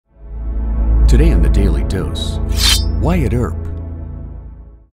Today on the Daily Dose, Wyatt Earp.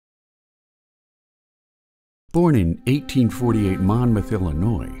 Born in 1848 Monmouth,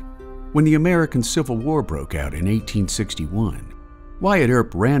 Illinois, when the American Civil War broke out in 1861, Wyatt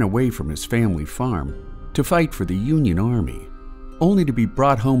Earp ran away from his family farm to fight for the Union Army, only to be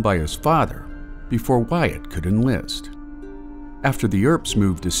brought home by his father before Wyatt could enlist. After the Earps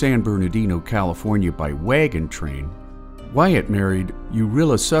moved to San Bernardino, California by wagon train, Wyatt married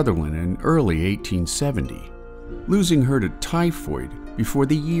Urilla Sutherland in early 1870, losing her to typhoid before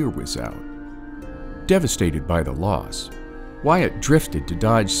the year was out. Devastated by the loss, Wyatt drifted to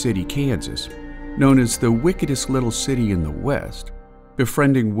Dodge City, Kansas, known as the Wickedest Little City in the West,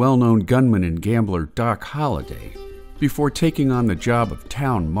 befriending well-known gunman and gambler Doc Holliday before taking on the job of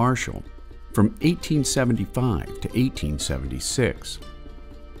town marshal from 1875 to 1876.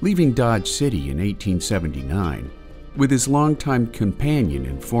 Leaving Dodge City in 1879, with his longtime companion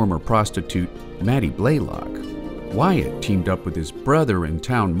and former prostitute Mattie Blaylock, Wyatt teamed up with his brother and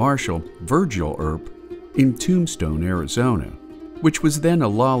town marshal Virgil Earp in Tombstone, Arizona, which was then a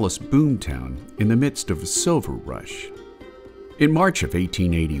lawless boomtown in the midst of a silver rush. In March of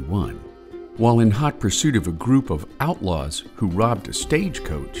 1881, while in hot pursuit of a group of outlaws who robbed a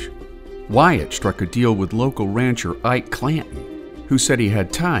stagecoach, Wyatt struck a deal with local rancher Ike Clanton, who said he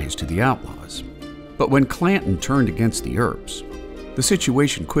had ties to the outlaws. But when Clanton turned against the Earps, the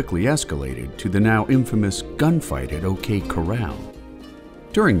situation quickly escalated to the now infamous gunfight at OK Corral.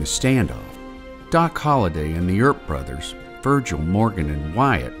 During the standoff, Doc Holliday and the Earp brothers, Virgil, Morgan, and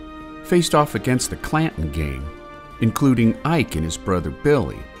Wyatt, faced off against the Clanton gang, including Ike and his brother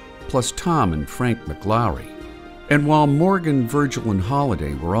Billy, plus Tom and Frank McLaury. And while Morgan, Virgil, and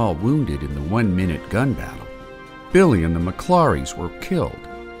Holliday were all wounded in the one-minute gun battle, Billy and the McLaurys were killed.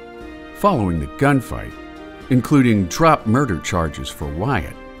 Following the gunfight, including drop murder charges for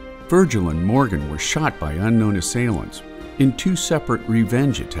Wyatt, Virgil and Morgan were shot by unknown assailants in two separate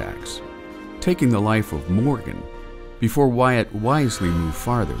revenge attacks, taking the life of Morgan before Wyatt wisely moved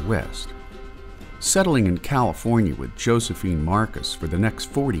farther west. Settling in California with Josephine Marcus for the next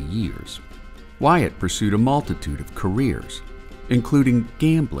 40 years, Wyatt pursued a multitude of careers, including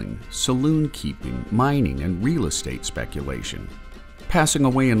gambling, saloon keeping, mining, and real estate speculation, passing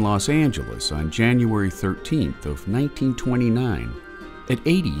away in Los Angeles on January 13th of 1929 at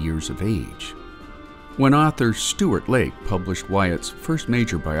 80 years of age. When author Stuart Lake published Wyatt's first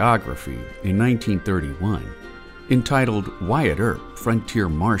major biography in 1931, entitled Wyatt Earp, Frontier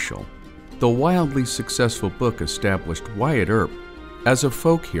Marshal, the wildly successful book established Wyatt Earp as a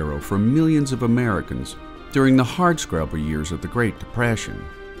folk hero for millions of Americans during the hardscrabble years of the Great Depression,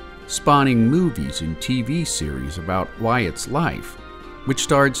 spawning movies and TV series about Wyatt's life, which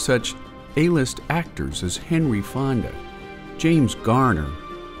starred such A-list actors as Henry Fonda, James Garner,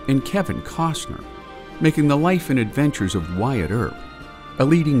 and Kevin Costner, making the life and adventures of Wyatt Earp a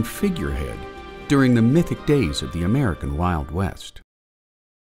leading figurehead during the mythic days of the American Wild West.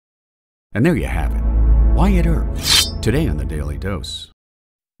 And there you have it, Wyatt Earp, today on the Daily Dose.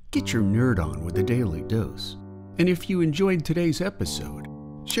 Get your nerd on with the Daily Dose. And if you enjoyed today's episode,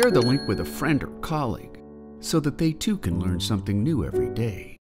 share the link with a friend or colleague so that they too can learn something new every day.